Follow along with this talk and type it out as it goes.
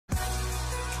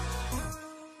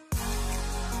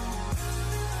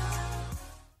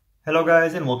Hello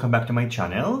guys and welcome back to my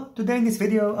channel. Today in this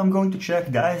video I'm going to check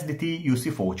the ISDT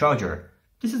UC4 charger.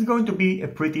 This is going to be a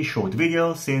pretty short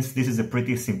video since this is a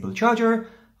pretty simple charger.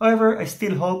 However, I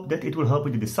still hope that it will help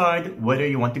you to decide whether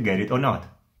you want to get it or not.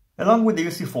 Along with the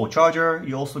UC4 charger,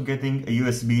 you're also getting a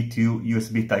USB to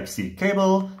USB Type-C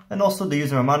cable and also the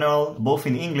user manual both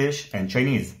in English and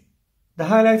Chinese. The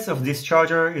highlights of this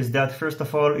charger is that first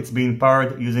of all it's being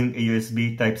powered using a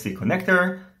USB Type-C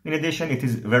connector. In addition, it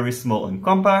is very small and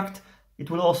compact.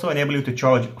 It will also enable you to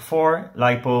charge 4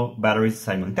 Lipo batteries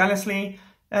simultaneously,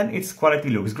 and its quality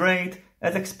looks great,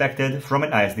 as expected from an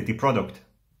ISDT product.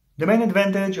 The main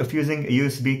advantage of using a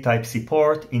USB Type-C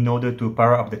port in order to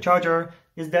power up the charger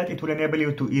is that it will enable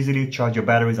you to easily charge your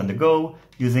batteries on the go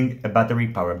using a battery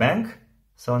power bank.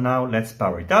 So now let's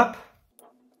power it up.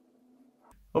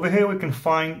 Over here we can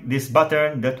find this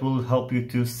button that will help you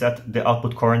to set the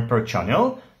output current per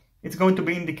channel. It's going to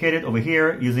be indicated over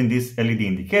here using this LED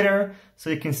indicator.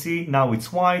 So you can see now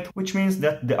it's white, which means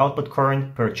that the output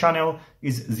current per channel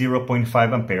is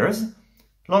 0.5 amperes.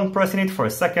 Long pressing it for a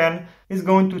second is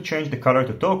going to change the color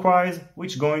to turquoise,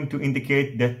 which is going to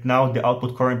indicate that now the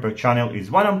output current per channel is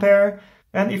 1 ampere.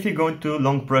 And if you're going to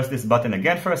long press this button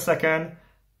again for a second,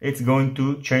 it's going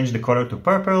to change the color to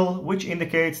purple, which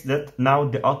indicates that now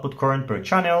the output current per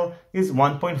channel is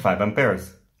 1.5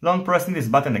 amperes. Long pressing this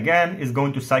button again is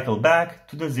going to cycle back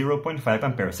to the 0.5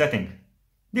 ampere setting.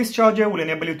 This charger will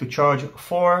enable you to charge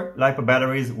 4 Lipo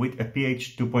batteries with a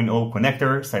pH 2.0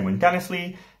 connector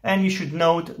simultaneously, and you should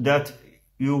note that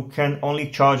you can only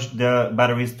charge the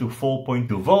batteries to 4.2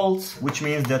 volts, which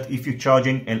means that if you're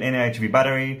charging an NIHV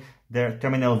battery, the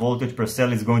terminal voltage per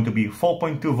cell is going to be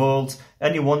 4.2 volts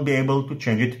and you won't be able to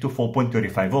change it to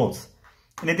 4.35 volts.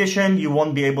 In addition, you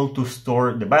won't be able to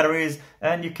store the batteries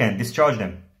and you can't discharge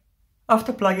them.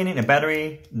 After plugging in a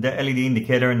battery, the LED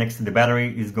indicator next to the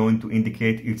battery is going to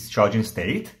indicate its charging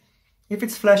state. If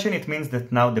it's flashing, it means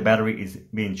that now the battery is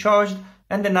being charged,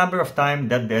 and the number of times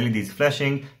that the LED is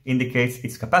flashing indicates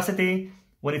its capacity.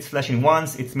 When it's flashing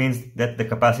once, it means that the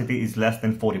capacity is less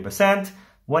than 40%.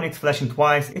 When it's flashing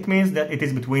twice, it means that it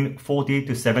is between 40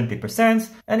 to 70%,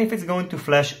 and if it's going to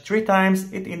flash 3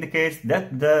 times, it indicates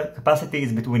that the capacity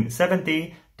is between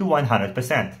 70 to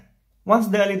 100%. Once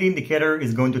the LED indicator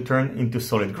is going to turn into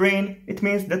solid green, it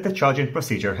means that the charging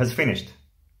procedure has finished.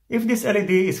 If this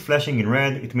LED is flashing in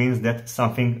red, it means that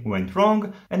something went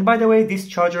wrong, and by the way, this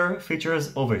charger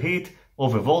features overheat,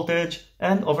 overvoltage,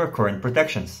 and overcurrent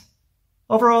protections.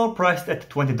 Overall, priced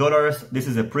at $20, this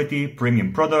is a pretty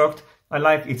premium product. I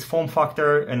like its form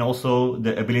factor and also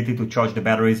the ability to charge the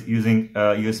batteries using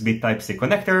a USB Type-C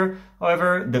connector.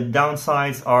 However, the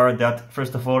downsides are that,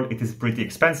 first of all, it is pretty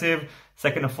expensive.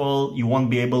 Second of all, you won't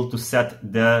be able to set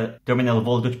the terminal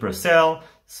voltage per cell.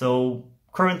 So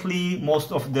currently,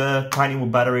 most of the tiny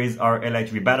batteries are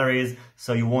LHV batteries,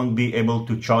 so you won't be able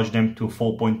to charge them to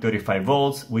 4.35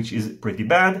 volts, which is pretty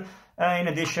bad. In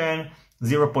addition,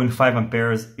 0.5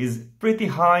 amperes is pretty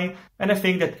high, and I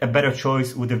think that a better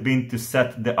choice would have been to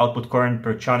set the output current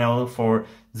per channel for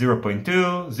 0.2,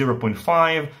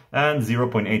 0.5 and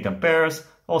 0.8 amperes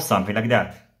or something like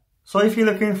that. So if you're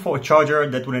looking for a charger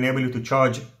that will enable you to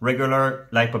charge regular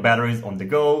Lipo batteries on the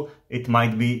go, it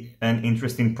might be an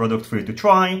interesting product for you to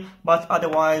try, but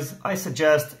otherwise I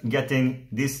suggest getting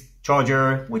this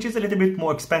charger, which is a little bit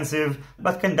more expensive,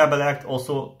 but can double act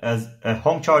also as a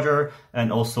home charger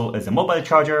and also as a mobile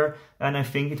charger, and I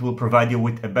think it will provide you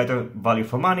with a better value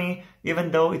for money,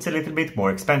 even though it's a little bit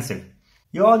more expensive.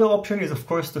 Your other option is of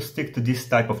course to stick to this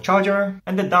type of charger,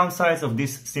 and the downsides of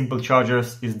these simple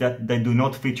chargers is that they do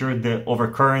not feature the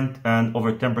overcurrent and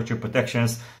over temperature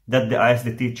protections that the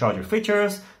ISDT charger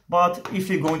features. But if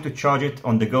you're going to charge it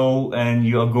on the go and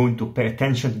you are going to pay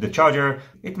attention to the charger,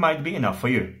 it might be enough for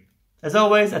you. As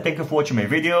always, I thank you for watching my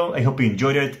video. I hope you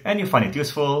enjoyed it and you find it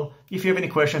useful. If you have any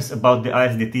questions about the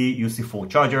ISDT UC4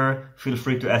 charger, feel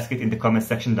free to ask it in the comment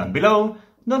section down below.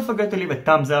 Don't forget to leave a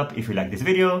thumbs up if you like this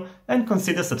video and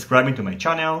consider subscribing to my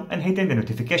channel and hitting the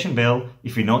notification bell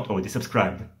if you're not already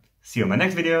subscribed. See you in my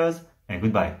next videos and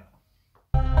goodbye.